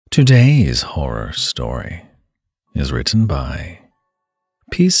Today's horror story is written by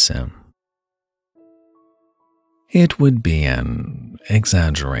Peace Sim. It would be an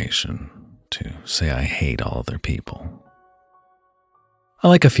exaggeration to say I hate all other people. I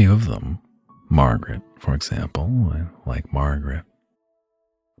like a few of them. Margaret, for example. I like Margaret.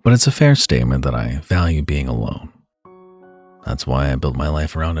 But it's a fair statement that I value being alone. That's why I built my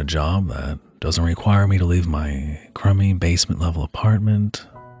life around a job that doesn't require me to leave my crummy basement-level apartment.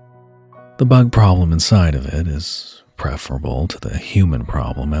 The bug problem inside of it is preferable to the human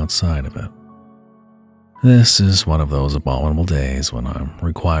problem outside of it. This is one of those abominable days when I'm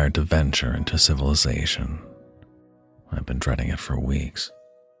required to venture into civilization. I've been dreading it for weeks.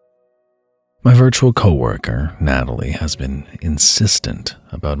 My virtual coworker, Natalie, has been insistent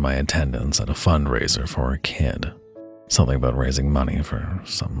about my attendance at a fundraiser for a kid. Something about raising money for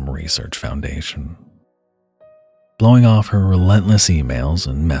some research foundation. Blowing off her relentless emails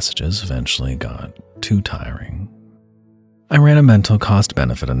and messages eventually got too tiring. I ran a mental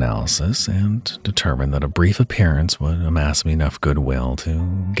cost-benefit analysis and determined that a brief appearance would amass me enough goodwill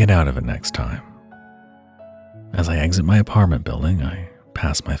to get out of it next time. As I exit my apartment building, I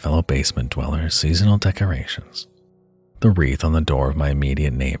pass my fellow basement dweller's seasonal decorations. The wreath on the door of my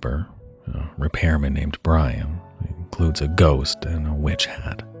immediate neighbor, a repairman named Brian, includes a ghost and a witch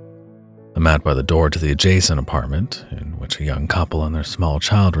hat. A mat by the door to the adjacent apartment, in which a young couple and their small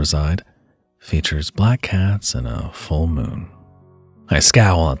child reside, features black cats and a full moon. I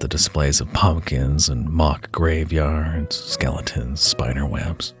scowl at the displays of pumpkins and mock graveyards, skeletons, spider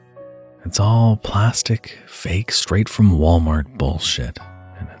webs. It's all plastic, fake, straight from Walmart bullshit,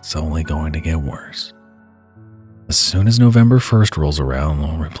 and it's only going to get worse. As soon as November 1st rolls around,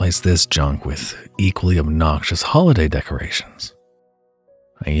 they'll replace this junk with equally obnoxious holiday decorations.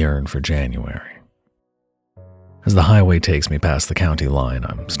 I yearn for January. As the highway takes me past the county line,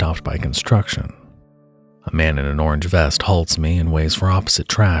 I'm stopped by construction. A man in an orange vest halts me and waits for opposite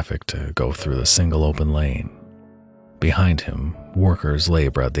traffic to go through the single open lane. Behind him, workers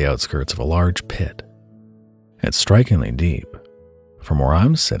labor at the outskirts of a large pit. It's strikingly deep. From where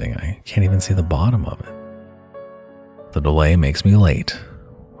I'm sitting, I can't even see the bottom of it. The delay makes me late.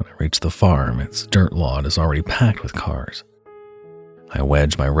 When I reach the farm, its dirt lot is already packed with cars. I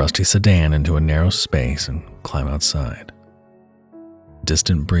wedge my rusty sedan into a narrow space and climb outside.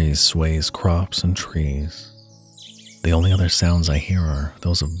 Distant breeze sways crops and trees. The only other sounds I hear are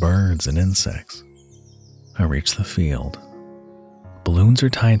those of birds and insects. I reach the field. Balloons are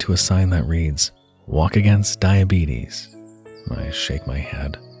tied to a sign that reads, "Walk Against Diabetes." I shake my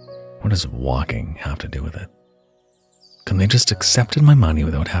head. What does walking have to do with it? Can they just accepted my money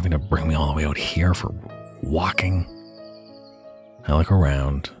without having to bring me all the way out here for walking? I look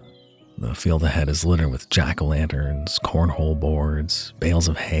around. The field ahead is littered with jack-o'-lanterns, cornhole boards, bales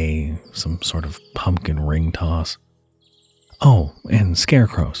of hay, some sort of pumpkin ring toss. Oh, and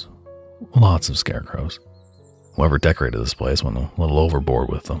scarecrows. Lots of scarecrows. Whoever decorated this place went a little overboard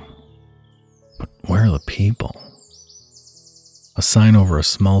with them. But where are the people? A sign over a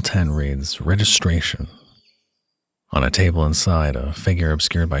small tent reads, "Registration." On a table inside, a figure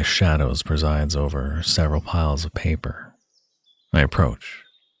obscured by shadows presides over several piles of paper. I approach.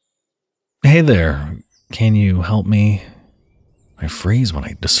 "Hey there, can you help me?" I freeze when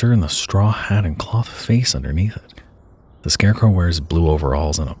I discern the straw hat and cloth face underneath it. The scarecrow wears blue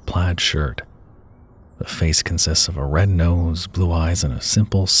overalls and a plaid shirt. The face consists of a red nose, blue eyes, and a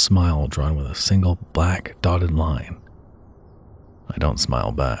simple smile drawn with a single black dotted line. I don't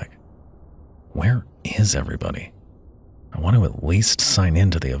smile back. Where is everybody? I want to at least sign in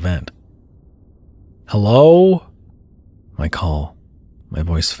to the event. "Hello?" I call. My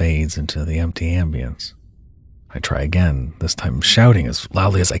voice fades into the empty ambience. I try again, this time shouting as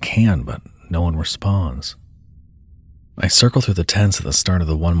loudly as I can, but no one responds. I circle through the tents at the start of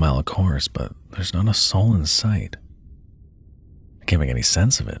the 1-mile course, but there's not a soul in sight. I can't make any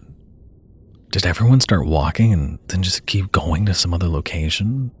sense of it. Did everyone start walking and then just keep going to some other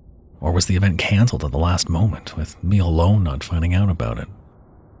location? Or was the event canceled at the last moment, with me alone not finding out about it?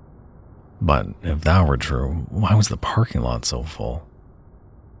 But if that were true, why was the parking lot so full?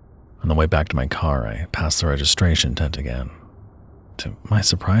 On the way back to my car, I pass the registration tent again. To my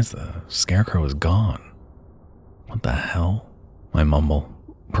surprise, the scarecrow is gone. What the hell? I mumble,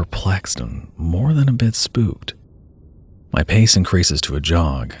 perplexed and more than a bit spooked. My pace increases to a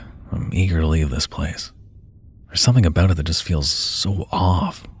jog. I'm eager to leave this place. There's something about it that just feels so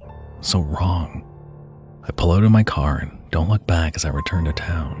off, so wrong. I pull out of my car and don't look back as I return to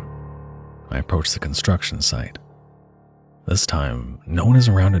town. I approach the construction site. This time, no one is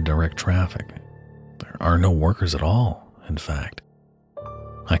around to direct traffic. There are no workers at all, in fact.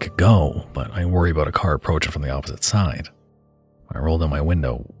 I could go, but I worry about a car approaching from the opposite side. I roll down my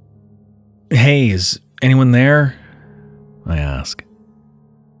window. "Hey, is anyone there?" I ask.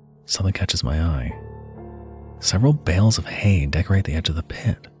 Something catches my eye. Several bales of hay decorate the edge of the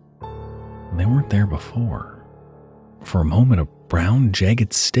pit. They weren't there before. For a moment, a brown,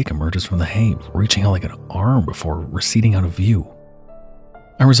 jagged stick emerges from the hay, reaching out like an arm before receding out of view.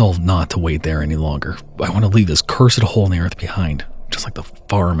 I resolve not to wait there any longer. I want to leave this cursed hole in the earth behind, just like the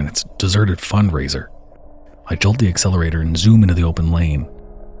farm and its deserted fundraiser. I jolt the accelerator and zoom into the open lane.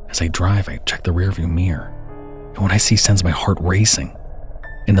 As I drive, I check the rearview mirror, and what I see sends my heart racing.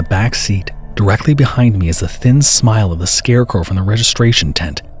 In the back seat, directly behind me, is the thin smile of the scarecrow from the registration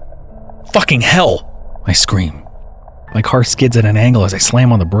tent. "Fucking hell!" I scream. My car skids at an angle as I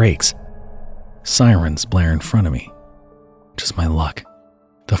slam on the brakes. Sirens blare in front of me. Just my luck.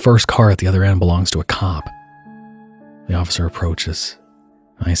 The first car at the other end belongs to a cop. The officer approaches.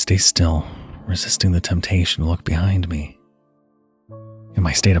 I stay still, resisting the temptation to look behind me. In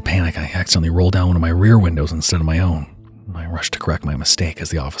my state of panic, I accidentally roll down one of my rear windows instead of my own. I rush to correct my mistake as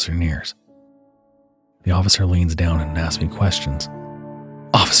the officer nears. The officer leans down and asks me questions.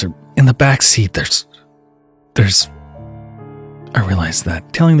 "Officer, in the back seat, there's... I realize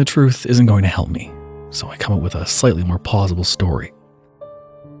that telling the truth isn't going to help me, so I come up with a slightly more plausible story.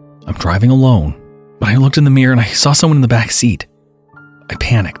 I'm driving alone, but I looked in the mirror and I saw someone in the back seat. I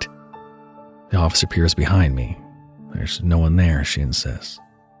panicked. The officer peers behind me. There's no one there, she insists.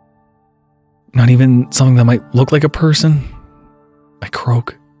 Not even something that might look like a person? I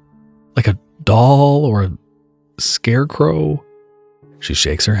croak. Like a doll or a scarecrow? She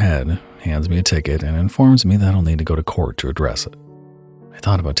shakes her head, hands me a ticket, and informs me that I'll need to go to court to address it. I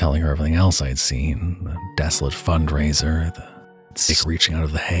thought about telling her everything else I'd seen, the desolate fundraiser, the stick reaching out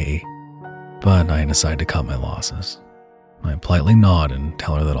of the hay, but I decide to cut my losses. I politely nod and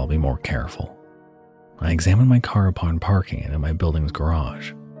tell her that I'll be more careful. I examine my car upon parking it in my building's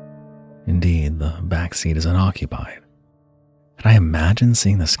garage. Indeed, the back seat is unoccupied. Had I imagined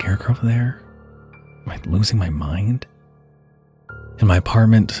seeing the scarecrow there? Am I losing my mind? In my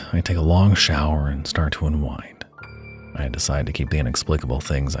apartment, I take a long shower and start to unwind. I decide to keep the inexplicable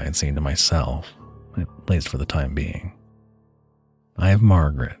things I had seen to myself, at least for the time being. I have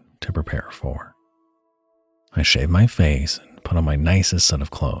Margaret to prepare for. I shave my face and put on my nicest set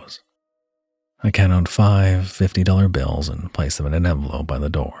of clothes. I count out 5 $50 bills and place them in an envelope by the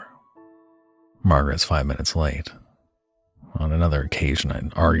door. Margaret's 5 minutes late. On another occasion,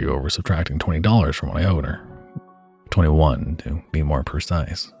 I'd argue over subtracting $20 from what I owed her. 21 to be more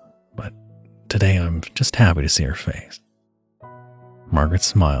precise. But today I'm just happy to see her face. Margaret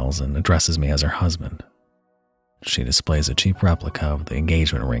smiles and addresses me as her husband. She displays a cheap replica of the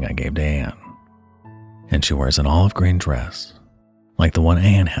engagement ring I gave to Anne. And she wears an olive green dress, like the one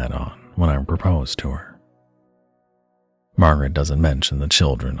Anne had on when I proposed to her. Margaret doesn't mention the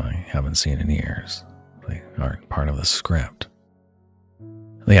children I haven't seen in years. They aren't part of the script.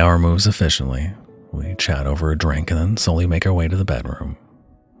 The hour moves efficiently. We chat over a drink and then slowly make our way to the bedroom.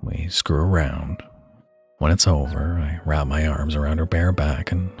 We screw around. When it's over, I wrap my arms around her bare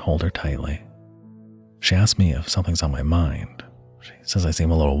back and hold her tightly. She asks me if something's on my mind. She says I seem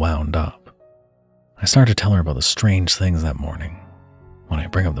a little wound up. I start to tell her about the strange things that morning. When I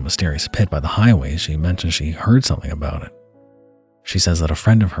bring up the mysterious pit by the highway, she mentions she heard something about it. She says that a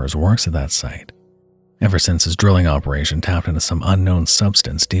friend of hers works at that site. Ever since his drilling operation tapped into some unknown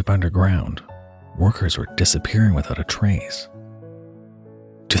substance deep underground, workers were disappearing without a trace.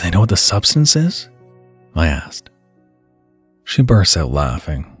 Do they know what the substance is? I asked. She bursts out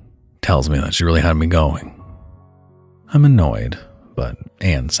laughing, tells me that she really had me going. I'm annoyed, but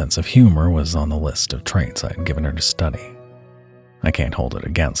Anne's sense of humor was on the list of traits I had given her to study. I can't hold it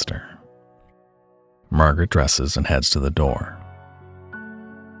against her. Margaret dresses and heads to the door.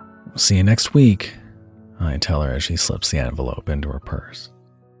 See you next week, I tell her as she slips the envelope into her purse.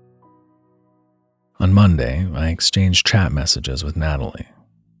 On Monday, I exchange chat messages with Natalie.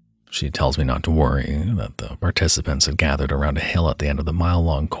 She tells me not to worry, that the participants had gathered around a hill at the end of the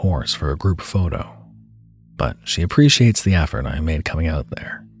mile-long course for a group photo. But she appreciates the effort I made coming out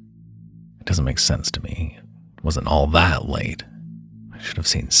there. It doesn't make sense to me. It wasn't all that late. I should have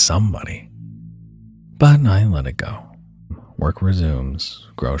seen somebody. But I let it go. Work resumes.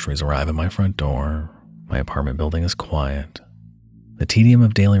 Groceries arrive at my front door. My apartment building is quiet. The tedium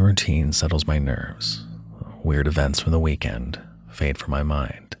of daily routine settles my nerves. Weird events from the weekend fade from my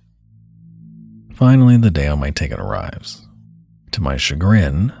mind. Finally, the day on my ticket arrives. To my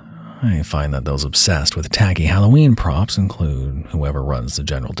chagrin, I find that those obsessed with tacky Halloween props include whoever runs the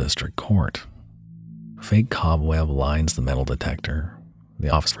General District Court. A fake cobweb lines the metal detector. The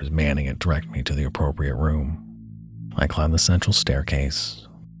officers manning it direct me to the appropriate room. I climb the central staircase.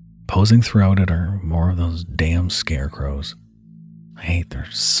 Posing throughout it are more of those damn scarecrows. I hate their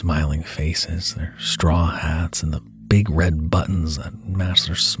smiling faces, their straw hats, and the big red buttons that match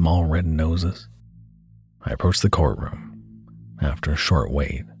their small red noses. I approach the courtroom. After a short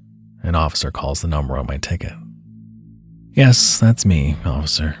wait, an officer calls the number on my ticket. "Yes, that's me,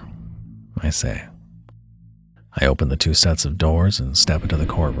 officer," I say. I open the 2 sets of doors and step into the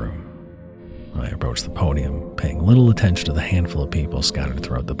courtroom. I approach the podium, paying little attention to the handful of people scattered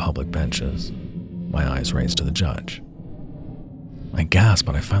throughout the public benches, my eyes raised to the judge. I gasp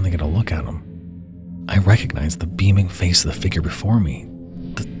when I finally get a look at him. I recognize the beaming face of the figure before me.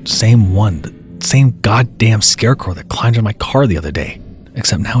 The same one, the same goddamn scarecrow that climbed in my car the other day,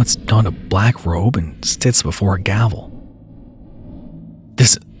 except now it's donned a black robe and sits before a gavel.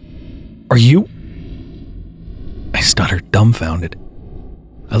 "This... are you?" I stutter, dumbfounded.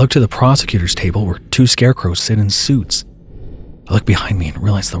 I look to the prosecutor's table where 2 scarecrows sit in suits. I look behind me and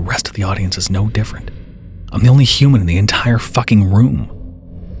realize the rest of the audience is no different. I'm the only human in the entire fucking room.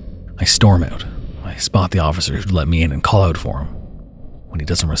 I storm out. I spot the officer who'd let me in and call out for him. When he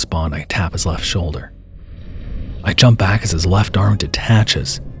doesn't respond, I tap his left shoulder. I jump back as his left arm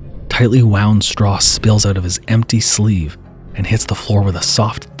detaches. Tightly wound straw spills out of his empty sleeve and hits the floor with a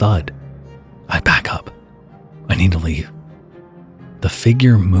soft thud. I back up. I need to leave. The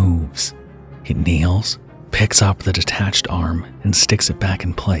figure moves. It kneels, picks up the detached arm, and sticks it back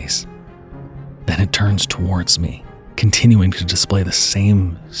in place. Then it turns towards me, continuing to display the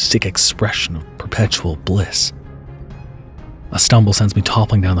same sick expression of perpetual bliss. A stumble sends me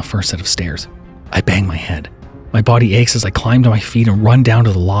toppling down the first set of stairs. I bang my head. My body aches as I climb to my feet and run down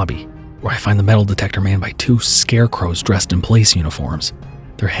to the lobby, where I find the metal detector manned by 2 scarecrows dressed in police uniforms.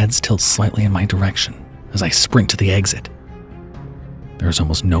 Their heads tilt slightly in my direction as I sprint to the exit. There is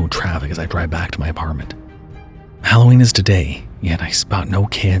almost no traffic as I drive back to my apartment. Halloween is today, yet I spot no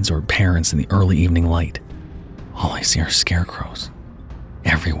kids or parents in the early evening light. All I see are scarecrows.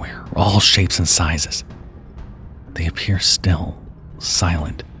 Everywhere, all shapes and sizes. They appear still,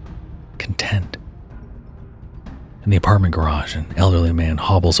 silent, content. In the apartment garage, an elderly man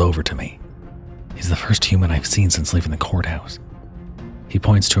hobbles over to me. He's the first human I've seen since leaving the courthouse. He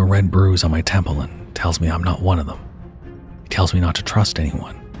points to a red bruise on my temple and tells me I'm not one of them. He tells me not to trust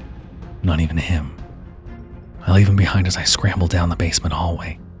anyone, not even him. I leave him behind as I scramble down the basement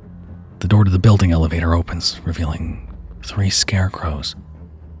hallway. The door to the building elevator opens, revealing 3 scarecrows,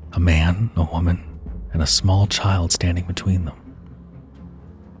 a man, a woman, and a small child standing between them.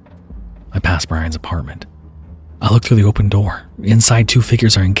 I pass Brian's apartment. I look through the open door. Inside, 2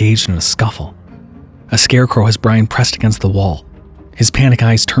 figures are engaged in a scuffle. A scarecrow has Brian pressed against the wall. His panic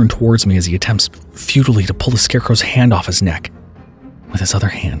eyes turn towards me as he attempts futilely to pull the scarecrow's hand off his neck. With his other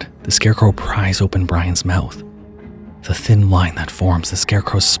hand, the scarecrow pries open Brian's mouth. The thin line that forms the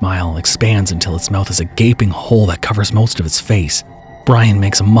scarecrow's smile expands until its mouth is a gaping hole that covers most of its face. Brian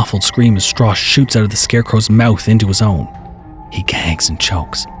makes a muffled scream as straw shoots out of the scarecrow's mouth into his own. He gags and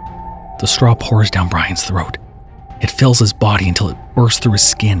chokes. The straw pours down Brian's throat. It fills his body until it bursts through his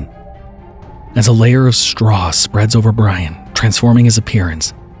skin. As a layer of straw spreads over Brian, transforming his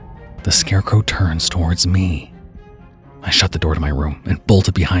appearance, the scarecrow turns towards me. I shut the door to my room and bolt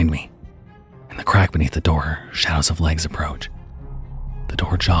it behind me. In the crack beneath the door, shadows of legs approach. The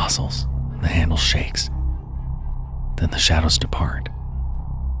door jostles, the handle shakes. Then the shadows depart.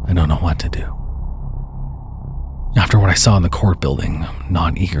 I don't know what to do. After what I saw in the court building, I'm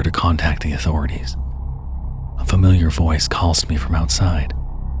not eager to contact the authorities. A familiar voice calls to me from outside.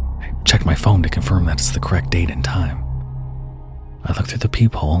 I check my phone to confirm that it's the correct date and time. I look through the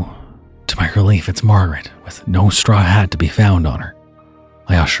peephole. To my relief, it's Margaret, with no straw hat to be found on her.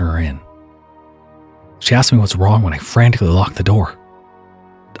 I usher her in. She asks me what's wrong when I frantically lock the door.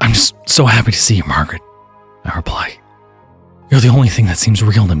 "I'm just so happy to see you, Margaret," I reply. "You're the only thing that seems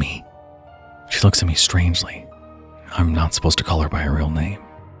real to me." She looks at me strangely. I'm not supposed to call her by her real name.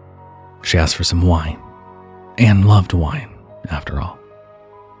 She asks for some wine. Anne loved wine, after all.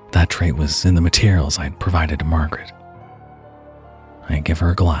 That trait was in the materials I'd provided to Margaret. I give her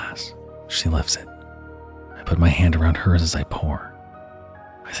a glass. She lifts it. I put my hand around hers as I pour.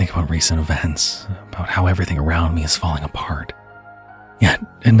 I think about recent events, about how everything around me is falling apart. Yet,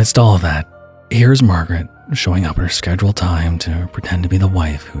 amidst all of that, here's Margaret showing up at her scheduled time to pretend to be the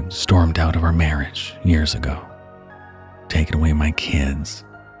wife who'd stormed out of our marriage years ago. Taken away my kids,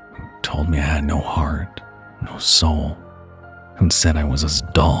 who told me I had no heart, no soul, who'd said I was as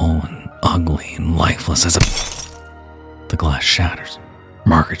dull and ugly and lifeless as a... The glass shatters.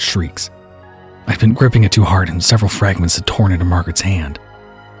 Margaret shrieks. I'd been gripping it too hard and several fragments had torn into Margaret's hand.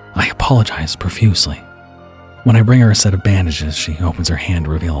 I apologize profusely. When I bring her a set of bandages, she opens her hand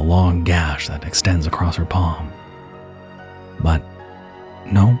to reveal a long gash that extends across her palm. But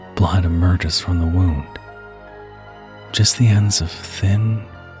no blood emerges from the wound, just the ends of thin,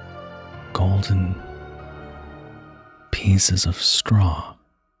 golden pieces of straw.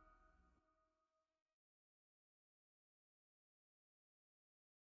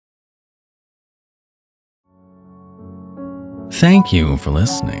 Thank you for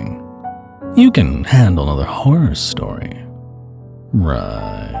listening. You can handle another horror story,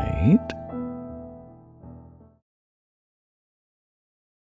 right?